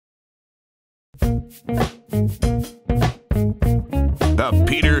The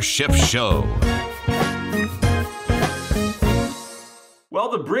Peter Schiff Show.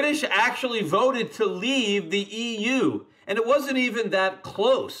 Well, the British actually voted to leave the EU, and it wasn't even that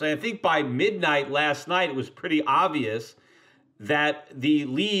close. I think by midnight last night, it was pretty obvious that the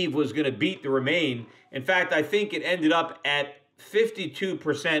leave was going to beat the remain. In fact, I think it ended up at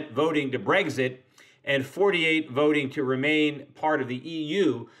 52% voting to Brexit and 48% voting to remain part of the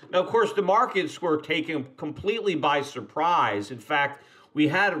EU. Now, of course, the markets were taken completely by surprise. In fact, we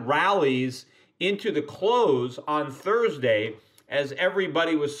had rallies into the close on Thursday as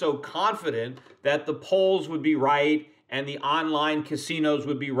everybody was so confident that the polls would be right and the online casinos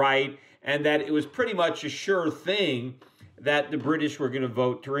would be right, and that it was pretty much a sure thing that the British were going to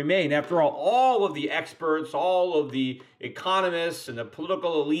vote to remain. After all of the experts, all of the economists and the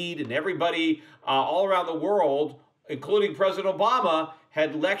political elite and everybody all around the world, including President Obama,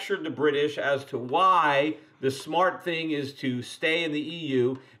 had lectured the British as to why the smart thing is to stay in the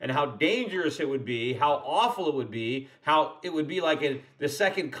EU and how dangerous it would be, how awful it would be, how it would be like the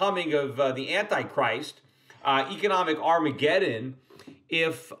second coming of the Antichrist, economic Armageddon,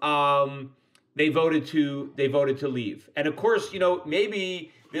 if they voted to leave. And of course, you know,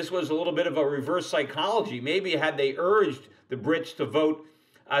 maybe this was a little bit of a reverse psychology. Maybe had they urged the Brits to vote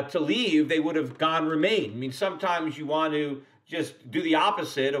to leave, they would have gone remain. I mean, sometimes you want to just do the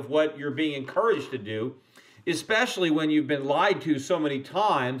opposite of what you're being encouraged to do, especially when you've been lied to so many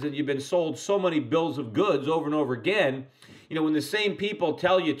times and you've been sold so many bills of goods over and over again. You know, when the same people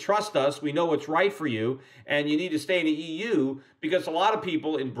tell you, trust us, we know what's right for you, and you need to stay in the EU, because a lot of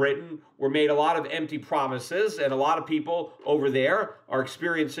people in Britain were made a lot of empty promises, and a lot of people over there are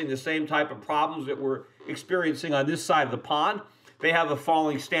experiencing the same type of problems that we're experiencing on this side of the pond. They have a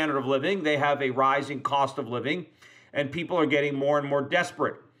falling standard of living, they have a rising cost of living, and people are getting more and more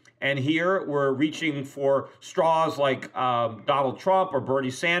desperate. And here we're reaching for straws like Donald Trump or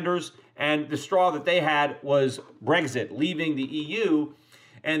Bernie Sanders, and the straw that they had was Brexit, leaving the EU,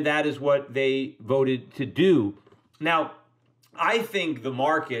 and that is what they voted to do. Now, I think the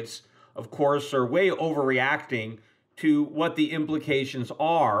markets, of course, are way overreacting to what the implications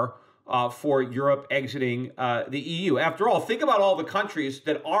are for Europe exiting the EU. After all, think about all the countries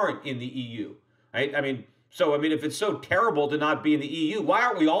that aren't in the EU, right? I mean, if it's so terrible to not be in the EU, why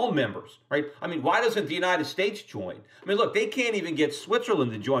aren't we all members, right? I mean, why doesn't the United States join? I mean, look, they can't even get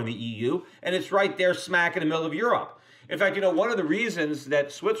Switzerland to join the EU, and it's right there smack in the middle of Europe. In fact, you know, one of the reasons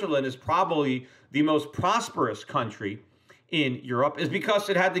that Switzerland is probably the most prosperous country in Europe is because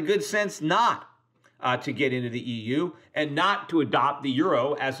it had the good sense not to get into the EU and not to adopt the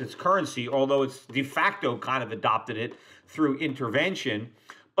euro as its currency, although it's de facto kind of adopted it through intervention.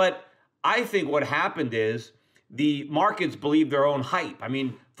 But I think what happened is the markets believe their own hype. I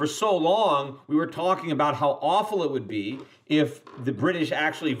mean, for so long, we were talking about how awful it would be if the British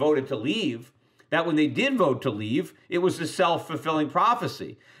actually voted to leave, that when they did vote to leave, it was a self-fulfilling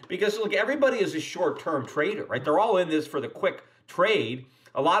prophecy. Because, look, everybody is a short-term trader, right? They're all in this for the quick trade.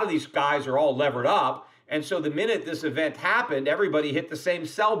 A lot of these guys are all levered up. And so the minute this event happened, everybody hit the same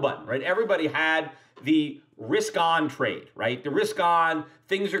sell button, right? Everybody had the risk-on trade, right? The risk-on,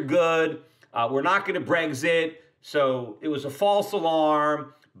 things are good, we're not going to Brexit, so it was a false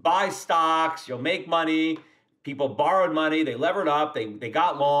alarm, buy stocks, you'll make money. People borrowed money, they levered up, they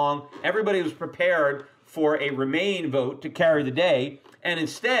got long. Everybody was prepared for a Remain vote to carry the day, and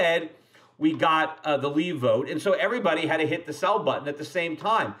instead, we got the Leave vote, and so everybody had to hit the sell button at the same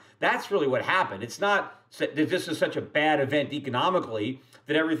time. That's really what happened. It's not that this is such a bad event economically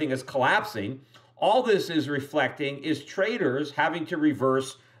that everything is collapsing. All this is reflecting is traders having to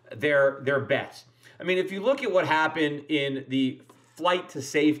reverse their bets. I mean, if you look at what happened in the flight to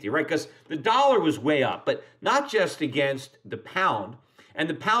safety, right? Because the dollar was way up, but not just against the pound. And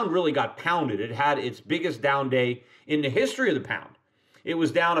the pound really got pounded. It had its biggest down day in the history of the pound. It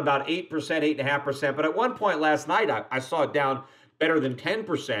was down about 8%, 8.5%. But at one point last night, I saw it down better than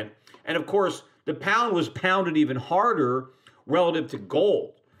 10%. And of course, the pound was pounded even harder relative to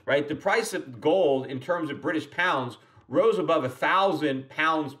gold. Right, the price of gold in terms of British pounds rose above 1,000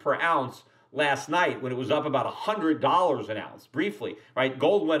 pounds per ounce last night when it was up about $100 an ounce, briefly. Right,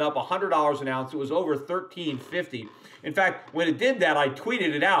 gold went up $100 an ounce. It was over $13.50. In fact, when it did that, I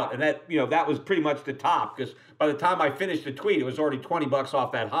tweeted it out, and that was pretty much the top, because by the time I finished the tweet, it was already 20 bucks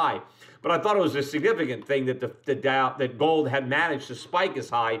off that high. But I thought it was a significant thing that that gold had managed to spike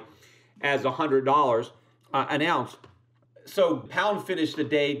as high as $100 an ounce. So pound finished the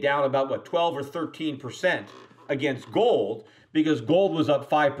day down about, what, 12 or 13% against gold, because gold was up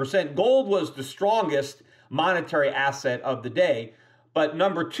 5%. Gold was the strongest monetary asset of the day. But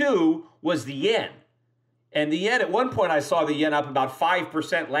number two was the yen. And the yen, at one point, I saw the yen up about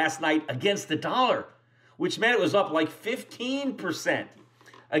 5% last night against the dollar, which meant it was up like 15%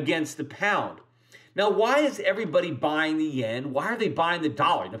 against the pound. Now, why is everybody buying the yen? Why are they buying the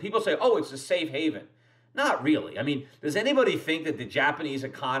dollar? Now, people say, oh, it's a safe haven. Not really. I mean, does anybody think that the Japanese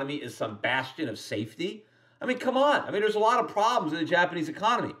economy is some bastion of safety? I mean, come on. I mean, there's a lot of problems in the Japanese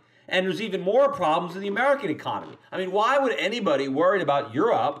economy. And there's even more problems in the American economy. I mean, why would anybody worried about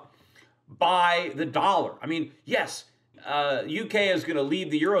Europe buy the dollar? I mean, yes, UK is going to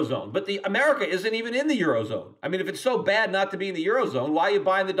leave the Eurozone, but America isn't even in the Eurozone. I mean, if it's so bad not to be in the Eurozone, why are you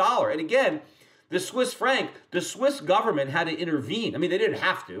buying the dollar? And again, the Swiss franc, the Swiss government had to intervene. I mean, they didn't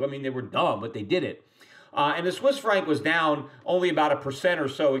have to. I mean, they were dumb, but they did it. And the Swiss franc was down only about 1% or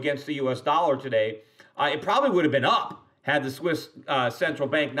so against the US dollar today. It probably would have been up had the Swiss central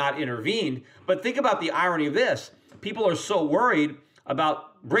bank not intervened. But think about the irony of this. People are so worried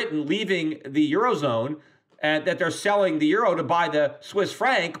about Britain leaving the Eurozone that they're selling the euro to buy the Swiss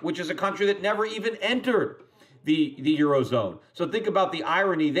franc, which is a country that never even entered the Eurozone. So think about the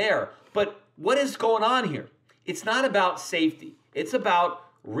irony there. But what is going on here? It's not about safety. It's about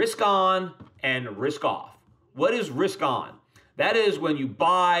risk on and risk off. What is risk on? That is when you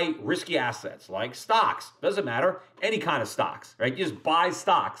buy risky assets like stocks. Doesn't matter, any kind of stocks, right? You just buy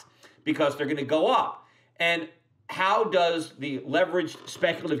stocks because they're going to go up. And how does the leveraged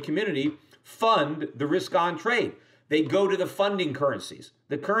speculative community fund the risk on trade? They go to the funding currencies.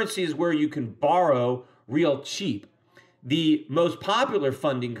 The currencies where you can borrow real cheap. The most popular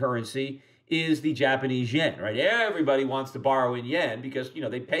funding currency is the Japanese yen, right? Everybody wants to borrow in yen because,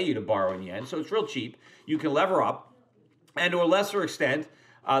 they pay you to borrow in yen. So it's real cheap. You can lever up. And to a lesser extent,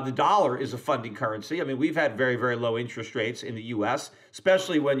 the dollar is a funding currency. I mean, we've had very, very low interest rates in the U.S.,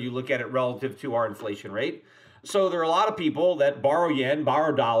 especially when you look at it relative to our inflation rate. So there are a lot of people that borrow yen,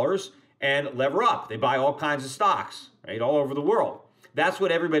 borrow dollars, and lever up. They buy all kinds of stocks, right, all over the world. That's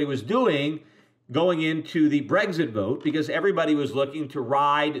what everybody was doing going into the Brexit vote because everybody was looking to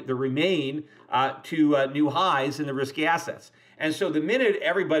ride the Remain to new highs in the risky assets. And so the minute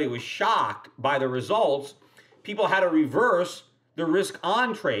everybody was shocked by the results, people had to reverse the risk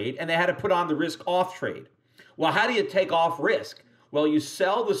on trade and they had to put on the risk off trade. Well, how do you take off risk? Well, you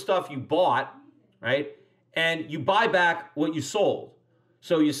sell the stuff you bought, right? And you buy back what you sold.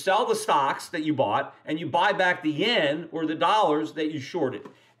 So you sell the stocks that you bought and you buy back the yen or the dollars that you shorted.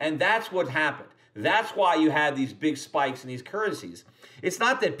 And that's what happened. That's why you had these big spikes in these currencies. It's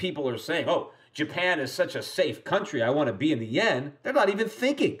not that people are saying, oh, Japan is such a safe country, I want to be in the yen. They're not even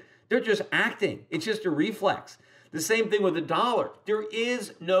thinking. They're just acting. It's just a reflex. The same thing with the dollar. There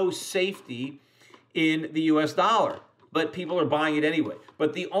is no safety in the US dollar, but people are buying it anyway.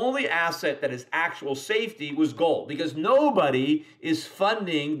 But the only asset that is actual safety was gold because nobody is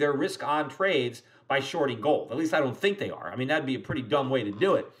funding their risk on trades by shorting gold. At least I don't think they are. I mean, that'd be a pretty dumb way to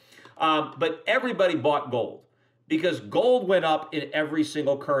do it. But everybody bought gold because gold went up in every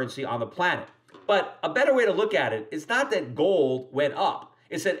single currency on the planet. But a better way to look at it is not that gold went up.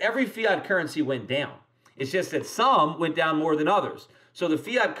 It's that every fiat currency went down. It's just that some went down more than others. So the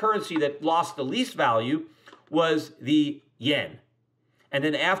fiat currency that lost the least value was the yen. And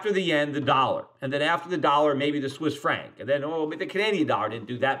then after the yen, the dollar. And then after the dollar, maybe the Swiss franc. And then, the Canadian dollar didn't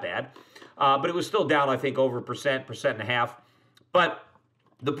do that bad. But it was still down, I think, over 1.5%. But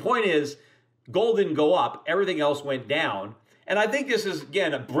the point is, gold didn't go up. Everything else went down. And I think this is,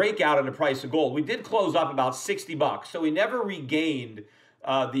 again, a breakout in the price of gold. We did close up about $60. So we never regained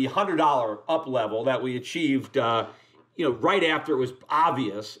the $100 up level that we achieved, right after it was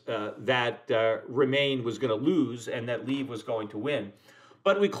obvious that Remain was going to lose and that Leave was going to win.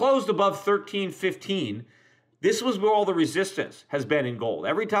 But we closed above 1315. This was where all the resistance has been in gold.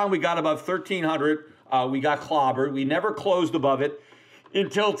 Every time we got above 1300, we got clobbered. We never closed above it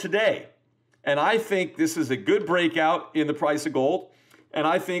until today. And I think this is a good breakout in the price of gold. And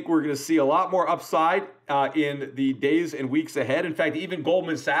I think we're going to see a lot more upside in the days and weeks ahead. In fact, even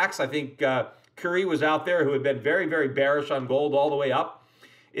Goldman Sachs, I think Curry was out there who had been very, very bearish on gold all the way up,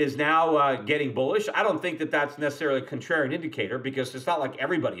 is now getting bullish. I don't think that that's necessarily a contrarian indicator because it's not like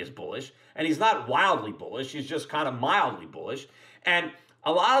everybody is bullish. And he's not wildly bullish. He's just kind of mildly bullish. And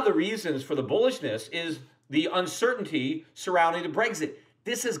a lot of the reasons for the bullishness is the uncertainty surrounding the Brexit.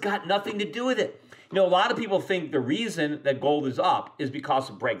 This has got nothing to do with it. A lot of people think the reason that gold is up is because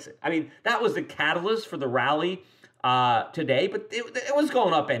of Brexit. I mean, that was the catalyst for the rally today, but it was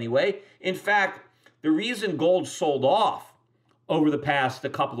going up anyway. In fact, the reason gold sold off over the past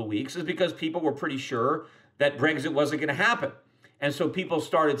couple of weeks is because people were pretty sure that Brexit wasn't going to happen. And so people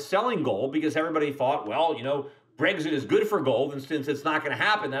started selling gold because everybody thought, well, Brexit is good for gold, and since it's not going to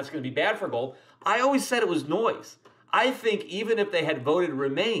happen, that's going to be bad for gold. I always said it was noise. I think even if they had voted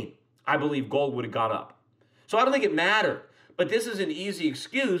remain, I believe gold would have gone up. So I don't think it mattered. But this is an easy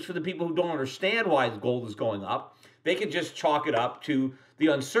excuse for the people who don't understand why gold is going up. They can just chalk it up to the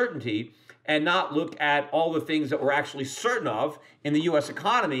uncertainty and not look at all the things that we're actually certain of in the U.S.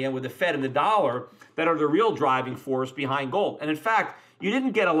 economy and with the Fed and the dollar that are the real driving force behind gold. And in fact, you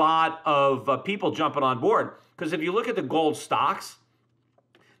didn't get a lot of people jumping on board, because if you look at the gold stocks,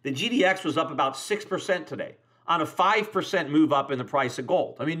 the GDX was up about 6% today on a 5% move up in the price of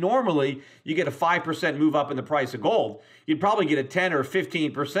gold. I mean, normally you get a 5% move up in the price of gold. You'd probably get a 10 or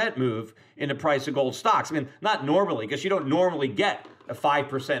 15% move in the price of gold stocks. I mean, not normally, because you don't normally get a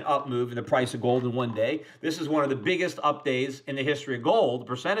 5% up move in the price of gold in one day. This is one of the biggest up days in the history of gold,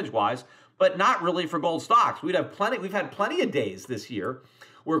 percentage-wise, but not really for gold stocks. We've had plenty of days this year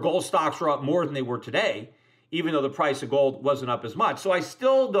where gold stocks were up more than they were today, even though the price of gold wasn't up as much. So I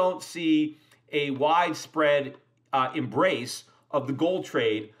still don't see a widespread embrace of the gold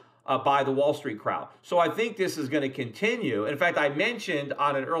trade by the Wall Street crowd. So I think this is going to continue. In fact, I mentioned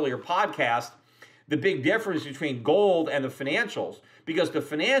on an earlier podcast the big difference between gold and the financials, because the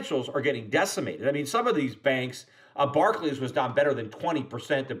financials are getting decimated. I mean, some of these banks, Barclays was down better than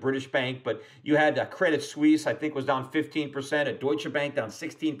 20%, the British bank, but you had Credit Suisse, I think, was down 15%, a Deutsche Bank down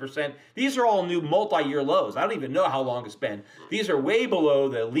 16%. These are all new multi-year lows. I don't even know how long it's been. These are way below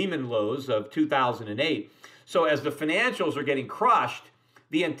the Lehman lows of 2008. So as the financials are getting crushed,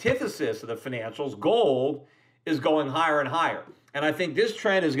 the antithesis of the financials, gold, is going higher and higher. And I think this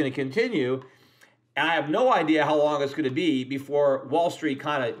trend is going to continue. And I have no idea how long it's going to be before Wall Street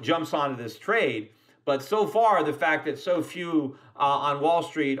kind of jumps onto this trade. But so far, the fact that so few on Wall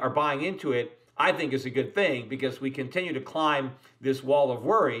Street are buying into it, I think is a good thing, because we continue to climb this wall of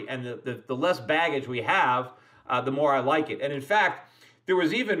worry. And the less baggage we have, the more I like it. And in fact, there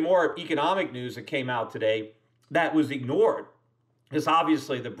was even more economic news that came out today that was ignored, because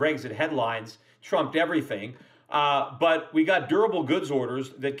obviously the Brexit headlines trumped everything. But we got durable goods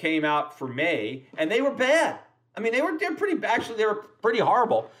orders that came out for May, and they were bad. I mean, they were pretty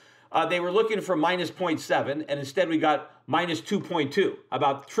horrible. They were looking for minus 0.7, and instead we got minus 2.2,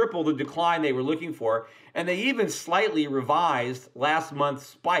 about triple the decline they were looking for. And they even slightly revised last month's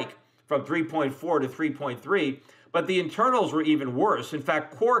spike from 3.4 to 3.3, but the internals were even worse. In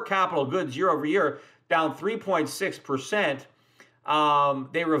fact, core capital goods year over year down 3.6%.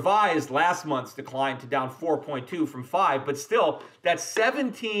 They revised last month's decline to down 4.2 from 5, but still, that's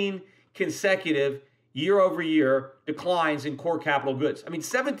 17 consecutive year-over-year declines in core capital goods. I mean,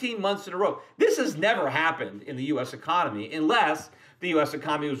 17 months in a row. This has never happened in the U.S. economy unless the U.S.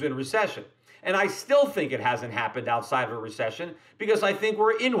 economy was in a recession. And I still think it hasn't happened outside of a recession, because I think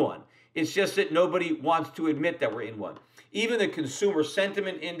we're in one. It's just that nobody wants to admit that we're in one. Even the consumer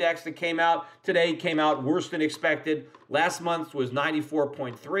sentiment index that came out today came out worse than expected. Last month was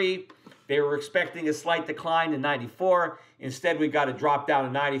 94.3. They were expecting a slight decline to 94. Instead, we got to drop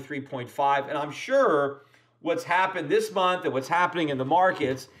down to 93.5. And I'm sure what's happened this month and what's happening in the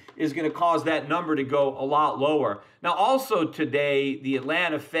markets is going to cause that number to go a lot lower. Now, also today, the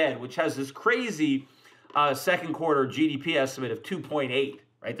Atlanta Fed, which has this crazy second quarter GDP estimate of 2.8,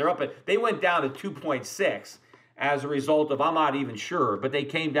 right? They went down to 2.6 as a result of, I'm not even sure, but they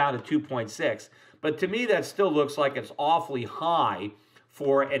came down to 2.6. But to me, that still looks like it's awfully high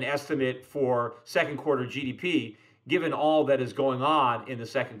for an estimate for second quarter GDP, given all that is going on in the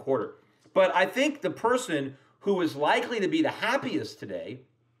second quarter. But I think the person who was likely to be the happiest today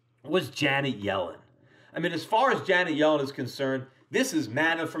was Janet Yellen. I mean, as far as Janet Yellen is concerned, this is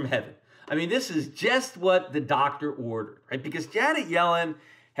manna from heaven. I mean, this is just what the doctor ordered, right? Because Janet Yellen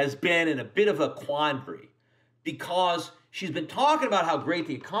has been in a bit of a quandary, because she's been talking about how great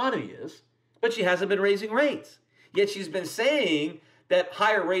the economy is, but she hasn't been raising rates. Yet she's been saying that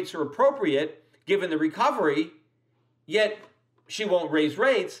higher rates are appropriate given the recovery, yet she won't raise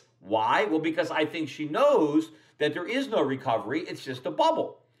rates. Why? Well, because I think she knows that there is no recovery. It's just a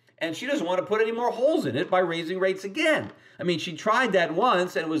bubble. And she doesn't want to put any more holes in it by raising rates again. I mean, she tried that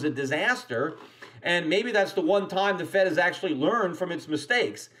once and it was a disaster. And maybe that's the one time the Fed has actually learned from its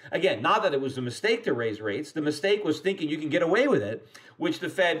mistakes. Again, not that it was a mistake to raise rates. The mistake was thinking you can get away with it, which the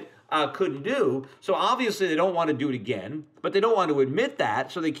Fed couldn't do. So obviously they don't want to do it again, but they don't want to admit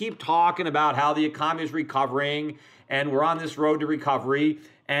that. So they keep talking about how the economy is recovering and we're on this road to recovery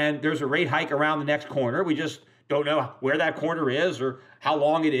and there's a rate hike around the next corner. We just don't know where that corner is or how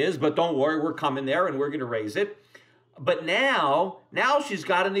long it is, but don't worry, we're coming there and we're going to raise it. But now she's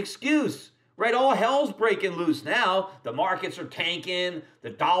got an excuse. Right, all hell's breaking loose now. The markets are tanking. The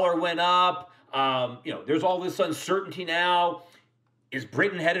dollar went up. There's all this uncertainty now. Is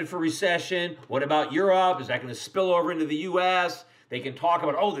Britain headed for recession? What about Europe? Is that going to spill over into the U.S.? They can talk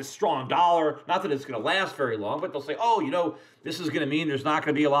about, this strong dollar. Not that it's going to last very long, but they'll say, this is going to mean there's not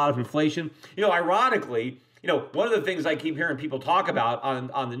going to be a lot of inflation. Ironically, one of the things I keep hearing people talk about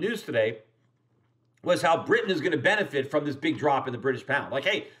on the news today was how Britain is going to benefit from this big drop in the British pound. Like,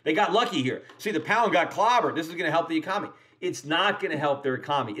 hey, they got lucky here. See, the pound got clobbered. This is going to help the economy. It's not going to help their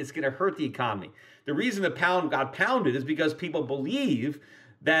economy. It's going to hurt the economy. The reason the pound got pounded is because people believe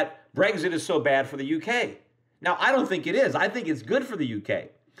that Brexit is so bad for the UK. Now, I don't think it is. I think it's good for the UK.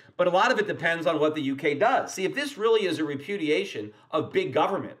 But a lot of it depends on what the UK does. See, if this really is a repudiation of big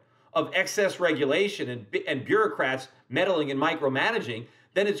government, of excess regulation and bureaucrats meddling and micromanaging,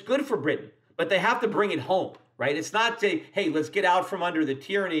 then it's good for Britain. But they have to bring it home, right? It's not say, hey, let's get out from under the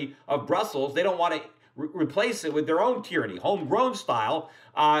tyranny of Brussels. They don't want to replace it with their own tyranny, homegrown style,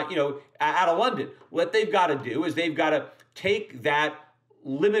 out of London. What they've got to do is they've got to take that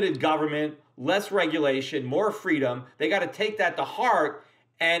limited government, less regulation, more freedom. They got to take that to heart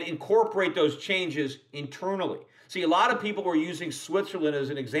and incorporate those changes internally. See, a lot of people were using Switzerland as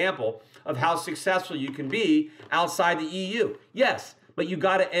an example of how successful you can be outside the EU. Yes, but you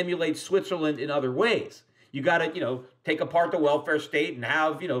got to emulate Switzerland in other ways. You got to, take apart the welfare state and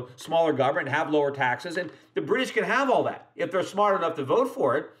have, smaller government and have lower taxes. And the British can have all that if they're smart enough to vote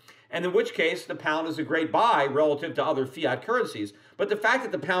for it. And in which case, the pound is a great buy relative to other fiat currencies. But the fact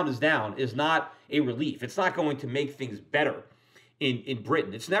that the pound is down is not a relief. It's not going to make things better in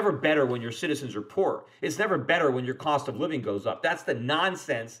Britain. It's never better when your citizens are poor. It's never better when your cost of living goes up. That's the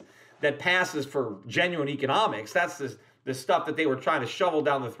nonsense that passes for genuine economics. That's the stuff that they were trying to shovel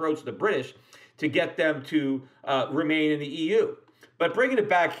down the throats of the British to get them to remain in the EU. But bringing it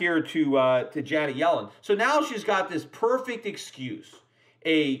back here to Janet Yellen. So now she's got this perfect excuse,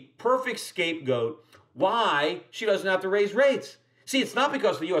 a perfect scapegoat why she doesn't have to raise rates. See, it's not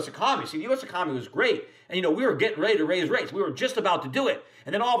because of the U.S. economy. See, the U.S. economy was great. And, we were getting ready to raise rates. We were just about to do it.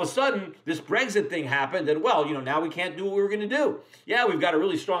 And then all of a sudden, this Brexit thing happened. And, now we can't do what we were going to do. Yeah, we've got a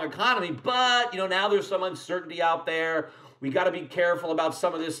really strong economy. But, now there's some uncertainty out there. We got to be careful about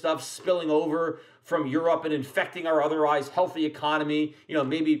some of this stuff spilling over from Europe and infecting our otherwise healthy economy.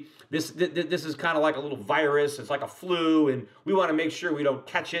 Maybe this is kind of like a little virus. It's like a flu, and we want to make sure we don't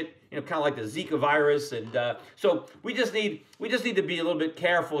catch it. Kind of like the Zika virus, and so we just need to be a little bit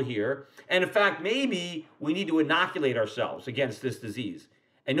careful here. And in fact, maybe we need to inoculate ourselves against this disease.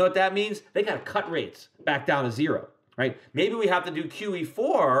 And you know what that means? They got to cut rates back down to zero, right? Maybe we have to do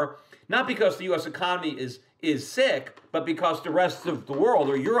QE4, not because the U.S. economy is sick, but because the rest of the world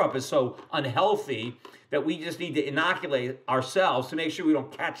or Europe is so unhealthy that we just need to inoculate ourselves to make sure we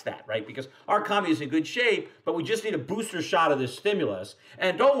don't catch that, right? Because our economy is in good shape, but we just need a booster shot of this stimulus.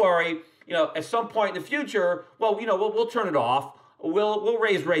 And don't worry, at some point in the future, we'll turn it off. We'll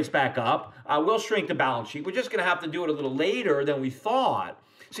raise rates back up. We'll shrink the balance sheet. We're just going to have to do it a little later than we thought.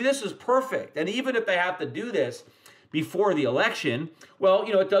 See, this is perfect. And even if they have to do this before the election,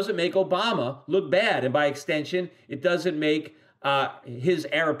 it doesn't make Obama look bad. And by extension, it doesn't make his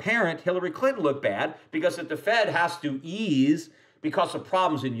heir apparent, Hillary Clinton, look bad, because if the Fed has to ease because of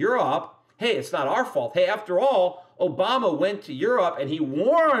problems in Europe, hey, it's not our fault. Hey, after all, Obama went to Europe and he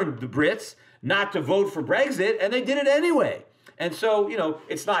warned the Brits not to vote for Brexit, and they did it anyway. And so,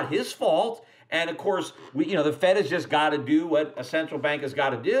 it's not his fault. And of course, the Fed has just got to do what a central bank has got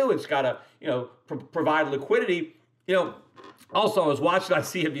to do. It's got to, provide liquidity. Also, I was watching on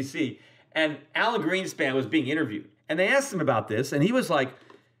CNBC, and Alan Greenspan was being interviewed. And they asked him about this, and he was like,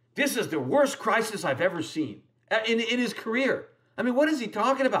 this is the worst crisis I've ever seen in his career. I mean, what is he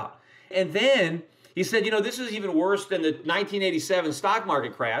talking about? And then he said, this is even worse than the 1987 stock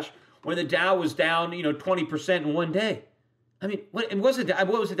market crash when the Dow was down, 20% in one day. I mean, what was it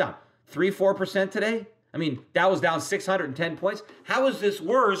down? 3-4% today? I mean, Dow was down 610 points. How is this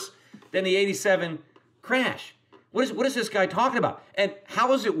worse than the 87 crash? What is this guy talking about? And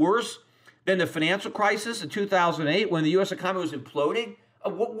how is it worse than the financial crisis in 2008 when the U.S. economy was imploding?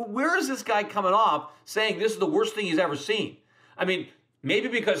 Where is this guy coming off saying this is the worst thing he's ever seen? I mean, maybe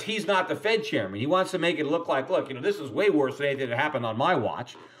because he's not the Fed chairman. He wants to make it look like, look, this is way worse than anything that happened on my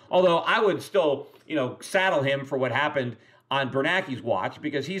watch. Although I would still, saddle him for what happened on Bernanke's watch,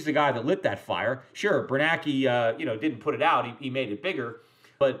 because he's the guy that lit that fire. Sure, Bernanke, didn't put it out. He made it bigger.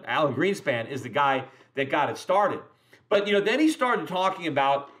 But Alan Greenspan is the guy that got it started. But, then he started talking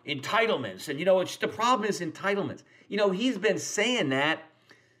about entitlements. And, the problem is entitlements. He's been saying that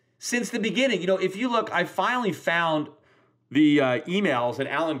since the beginning. If you look, I finally found the emails that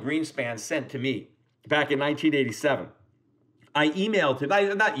Alan Greenspan sent to me back in 1987. I emailed him,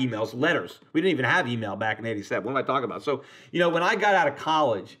 not emails, letters. We didn't even have email back in 87. What am I talking about? So, when I got out of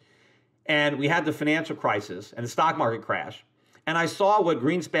college and we had the financial crisis and the stock market crash, and I saw what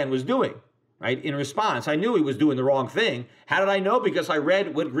Greenspan was doing, right, in response, I knew he was doing the wrong thing. How did I know? Because I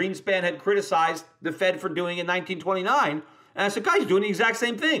read what Greenspan had criticized the Fed for doing in 1929. And I said, guys, he's doing the exact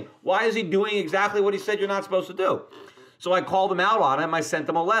same thing. Why is he doing exactly what he said you're not supposed to do? So I called him out on him. I sent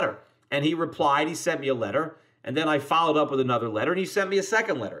him a letter. And he replied. He sent me a letter. And then I followed up with another letter. And he sent me a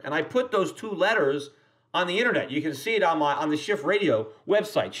second letter. And I put those two letters on the internet. You can see it on the Schiff Radio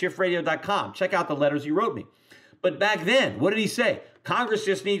website, schiffradio.com. Check out the letters he wrote me. But back then, what did he say? Congress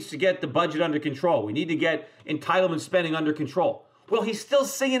just needs to get the budget under control. We need to get entitlement spending under control. Well, he's still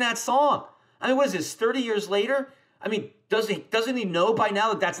singing that song. I mean, what is this, 30 years later? I mean, doesn't he know by now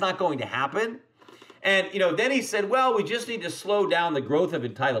that that's not going to happen? And, then he said, well, we just need to slow down the growth of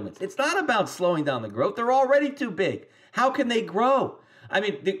entitlements. It's not about slowing down the growth. They're already too big. How can they grow? I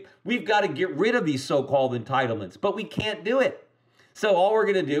mean, we've got to get rid of these so-called entitlements, but we can't do it. So all we're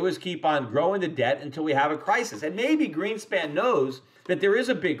going to do is keep on growing the debt until we have a crisis. And maybe Greenspan knows that there is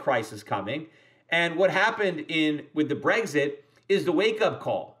a big crisis coming. And what happened with the Brexit is the wake-up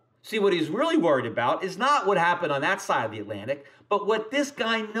call. See, what he's really worried about is not what happened on that side of the Atlantic, but what this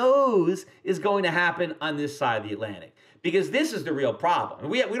guy knows is going to happen on this side of the Atlantic. Because this is the real problem.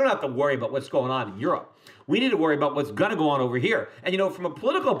 We don't have to worry about what's going on in Europe. We need to worry about what's going to go on over here. And, from a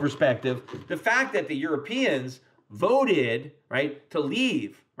political perspective, the fact that the Europeans voted, right, to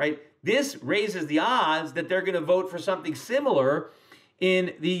leave, right, this raises the odds that they're going to vote for something similar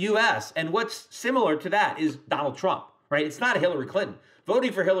in the U.S. And what's similar to that is Donald Trump, right? It's not Hillary Clinton.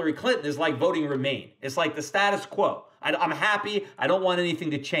 Voting for Hillary Clinton is like voting Remain. It's like the status quo. I'm happy. I don't want anything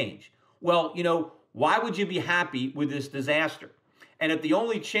to change. Well, why would you be happy with this disaster? And if the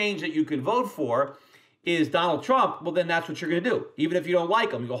only change that you can vote for is Donald Trump, well, then that's what you're going to do. Even if you don't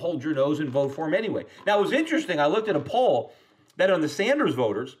like him, you'll hold your nose and vote for him anyway. Now, it was interesting. I looked at a poll that on the Sanders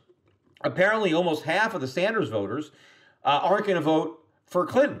voters, apparently almost half of the Sanders voters aren't going to vote for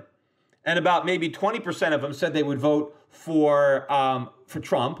Clinton. And about maybe 20% of them said they would vote for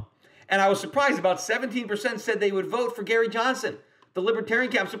Trump. And I was surprised. About 17% said they would vote for Gary Johnson, the Libertarian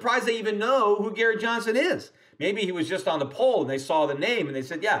camp. I'm surprised they even know who Gary Johnson is. Maybe he was just on the poll and they saw the name and they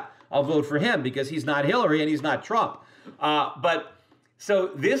said, yeah, I'll vote for him because he's not Hillary and he's not Trump.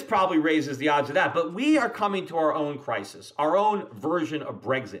 So this probably raises the odds of that. But we are coming to our own crisis, our own version of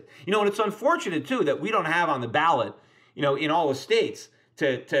Brexit. And it's unfortunate, too, that we don't have on the ballot, in all the states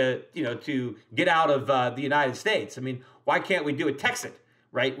to get out of the United States. I mean, why can't we do a Texit,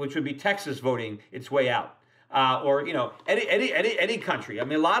 right? Which would be Texas voting its way out. Or any country. I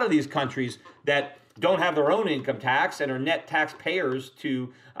mean, a lot of these countries that don't have their own income tax and are net taxpayers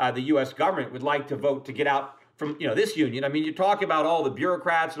to the U.S. government would like to vote to get out from this union. I mean, you talk about all the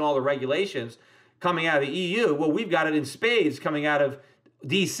bureaucrats and all the regulations coming out of the EU. Well, we've got it in spades coming out of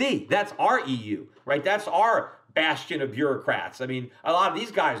D.C. That's our EU, right? That's our bastion of bureaucrats. I mean, a lot of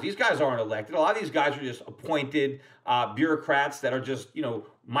these guys aren't elected. A lot of these guys are just appointed bureaucrats that are just,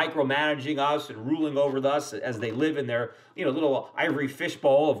 micromanaging us and ruling over us as they live in their, little ivory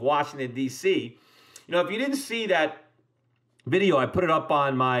fishbowl of Washington, D.C. If you didn't see that video, I put it up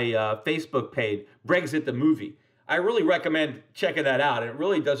on my Facebook page, Brexit the movie. I really recommend checking that out. And it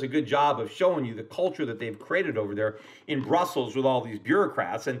really does a good job of showing you the culture that they've created over there in Brussels with all these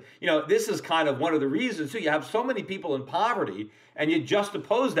bureaucrats. And, this is kind of one of the reasons, too. You have so many people in poverty, and you just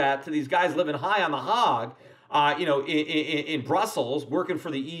oppose that to these guys living high on the hog, in Brussels, working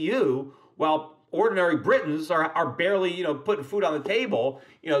for the EU, while ordinary Britons are barely, putting food on the table.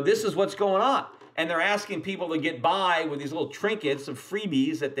 This is what's going on. And they're asking people to get by with these little trinkets of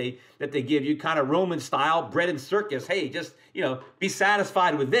freebies that they give you, kind of Roman style, bread and circus. Hey, just, be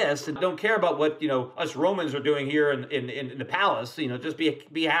satisfied with this and don't care about what, us Romans are doing here in the palace. Just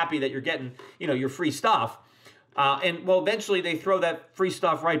be happy that you're getting, your free stuff. And, well, eventually they throw that free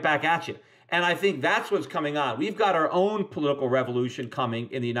stuff right back at you. And I think that's what's coming on. We've got our own political revolution coming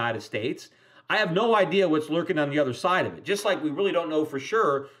in the United States. I have no idea what's lurking on the other side of it, just like we really don't know for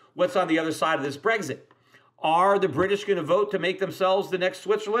sure what's on the other side of this Brexit. Are the British going to vote to make themselves the next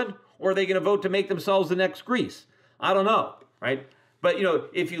Switzerland, or are they going to vote to make themselves the next Greece? I don't know, right? But,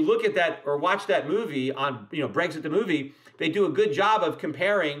 if you look at that or watch that movie on, Brexit the movie, they do a good job of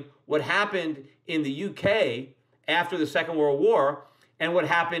comparing what happened in the UK after the Second World War and what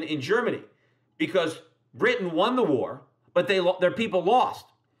happened in Germany. Because Britain won the war, but their people lost.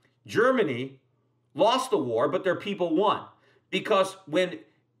 Germany lost the war, but their people won. Because when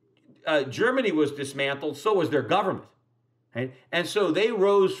Germany was dismantled, so was their government. Right? And so they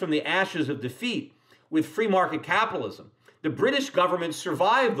rose from the ashes of defeat with free market capitalism. the British government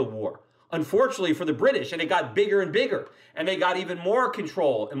survived the war, unfortunately for the British, and it got bigger and bigger, and they got even more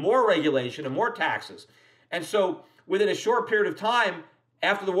control and more regulation and more taxes. And so within a short period of time,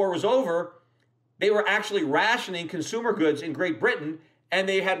 after the war was over, they were actually rationing consumer goods in Great Britain, and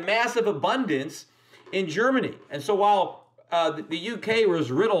they had massive abundance in Germany. And so while the UK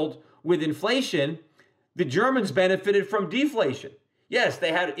was riddled with inflation, the Germans benefited from deflation. Yes,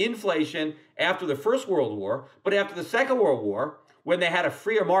 they had inflation after the First World War, but after the Second World War, when they had a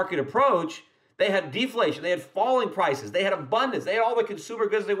freer market approach, they had deflation, they had falling prices, they had abundance, they had all the consumer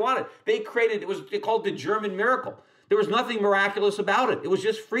goods they wanted. They created, it was called the German miracle. There was nothing miraculous about it. It was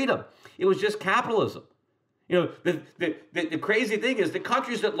just freedom. It was just capitalism. You know, the crazy thing is the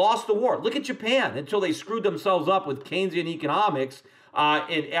countries that lost the war, look at Japan until they screwed themselves up with Keynesian economics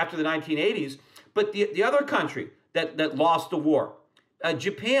after the 1980s. But the other country that lost the war,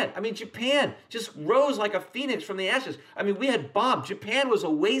 Japan. I mean, Japan just rose like a phoenix from the ashes. I mean, we had bombs. Japan was a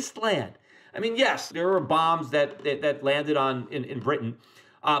wasteland. I mean, yes, there were bombs that landed in Britain,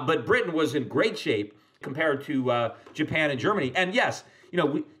 but Britain was in great shape compared to Japan and Germany. And yes, you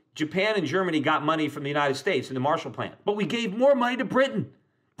know, Japan and Germany got money from the United States in the Marshall Plan, but we gave more money to Britain.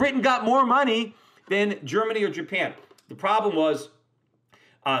 Britain got more money than Germany or Japan. The problem was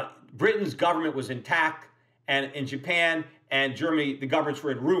Britain's government was intact, and in Japan and Germany, the governments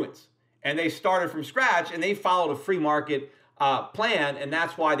were in ruins. And they started from scratch, and they followed a free market plan, and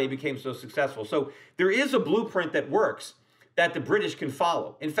that's why they became so successful. So there is a blueprint that works that the British can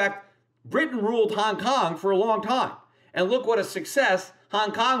follow. In fact, Britain ruled Hong Kong for a long time. And look what a success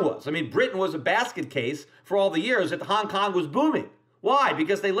Hong Kong was. I mean, Britain was a basket case for all the years that Hong Kong was booming. Why?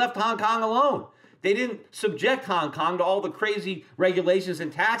 Because they left Hong Kong alone. They didn't subject Hong Kong to all the crazy regulations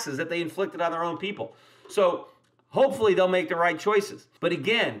and taxes that they inflicted on their own people. So hopefully they'll make the right choices. But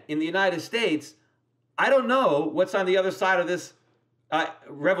again, in the United States, I don't know what's on the other side of this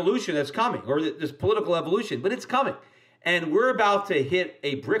revolution that's coming, or this political evolution, but it's coming. And we're about to hit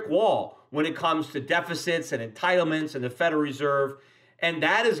a brick wall when it comes to deficits and entitlements and the Federal Reserve. And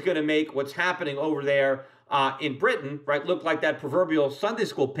that is going to make what's happening over there in Britain, right, look like that proverbial Sunday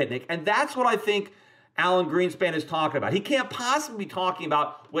school picnic. And that's what I think Alan Greenspan is talking about. He can't possibly be talking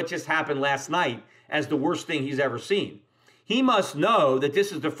about what just happened last night as the worst thing he's ever seen. He must know that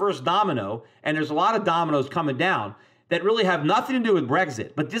this is the first domino, and there's a lot of dominoes coming down that really have nothing to do with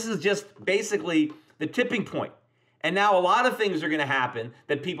Brexit. But this is just basically the tipping point. And now a lot of things are going to happen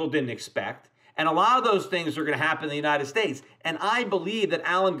that people didn't expect. And a lot of those things are going to happen in the United States. And I believe that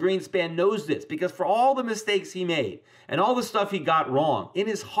Alan Greenspan knows this, because for all the mistakes he made and all the stuff he got wrong, in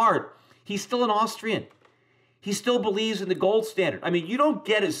his heart, he's still an Austrian. He still believes in the gold standard. I mean, you don't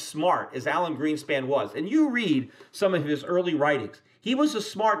get as smart as Alan Greenspan was. And you read some of his early writings. He was a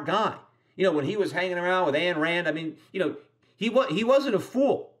smart guy. You know, when he was hanging around with Ayn Rand, I mean, you know, he wasn't a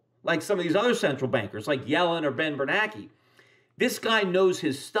fool like some of these other central bankers like Yellen or Ben Bernanke. This guy knows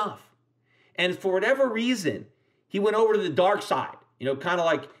his stuff. And for whatever reason, he went over to the dark side, you know, kind of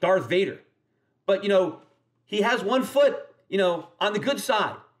like Darth Vader. But, you know, he has one foot, you know, on the good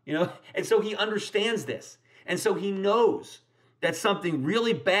side, you know, and so he understands this. And so he knows that something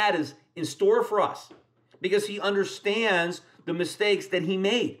really bad is in store for us, because he understands the mistakes that he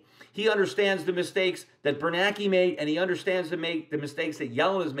made. He understands the mistakes that Bernanke made, and he understands the mistakes that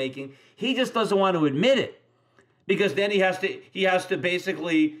Yellen is making. He just doesn't want to admit it, because then he has to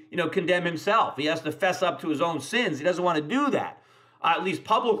basically, you know, condemn himself. He has to fess up to his own sins. He doesn't want to do that, at least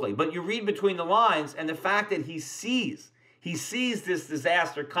publicly. But you read between the lines, and the fact that he sees this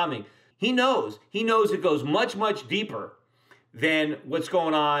disaster coming. He knows it goes much, much deeper than what's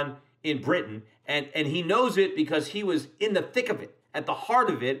going on in Britain. And he knows it because he was in the thick of it, at the heart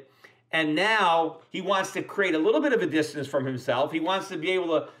of it. And now he wants to create a little bit of a distance from himself. He wants to be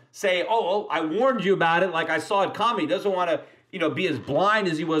able to say, oh, I warned you about it, like I saw it coming. He doesn't want to, you know, be as blind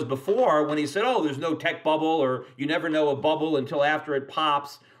as he was before when he said, oh, there's no tech bubble, or you never know a bubble until after it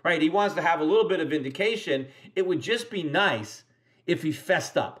pops, right? He wants to have a little bit of vindication. It would just be nice if he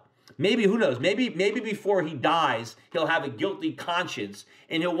fessed up. Maybe, who knows, maybe before he dies, he'll have a guilty conscience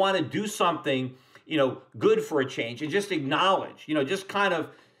and he'll want to do something, you know, good for a change, and just acknowledge, you know, just kind of,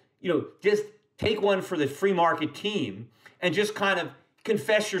 you know, just take one for the free market team and just kind of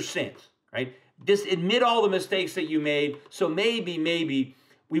confess your sins, right? Just admit all the mistakes that you made, so maybe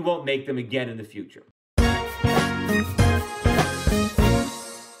we won't make them again in the future.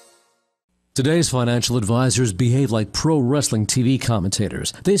 Today's financial advisors behave like pro wrestling TV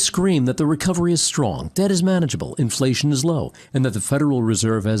commentators. They scream that the recovery is strong, debt is manageable, inflation is low, and that the Federal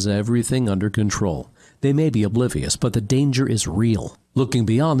Reserve has everything under control. They may be oblivious, but the danger is real. Looking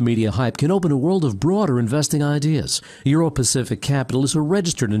beyond the media hype can open a world of broader investing ideas. Euro-Pacific Capital is a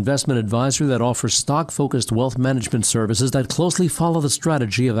registered investment advisor that offers stock-focused wealth management services that closely follow the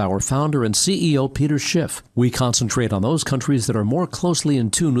strategy of our founder and CEO, Peter Schiff. We concentrate on those countries that are more closely in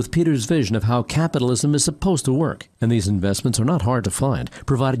tune with Peter's vision of how capitalism is supposed to work. And these investments are not hard to find,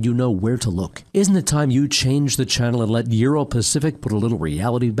 provided you know where to look. Isn't it time you change the channel and let Euro-Pacific put a little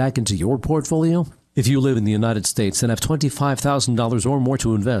reality back into your portfolio? If you live in the United States and have $25,000 or more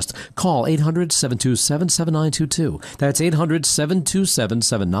to invest, call 800-727-7922. That's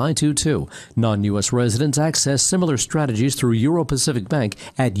 800-727-7922. Non-U.S. residents access similar strategies through Euro-Pacific Bank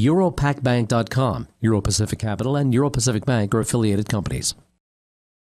at europacbank.com. Euro-Pacific Capital and Euro-Pacific Bank are affiliated companies.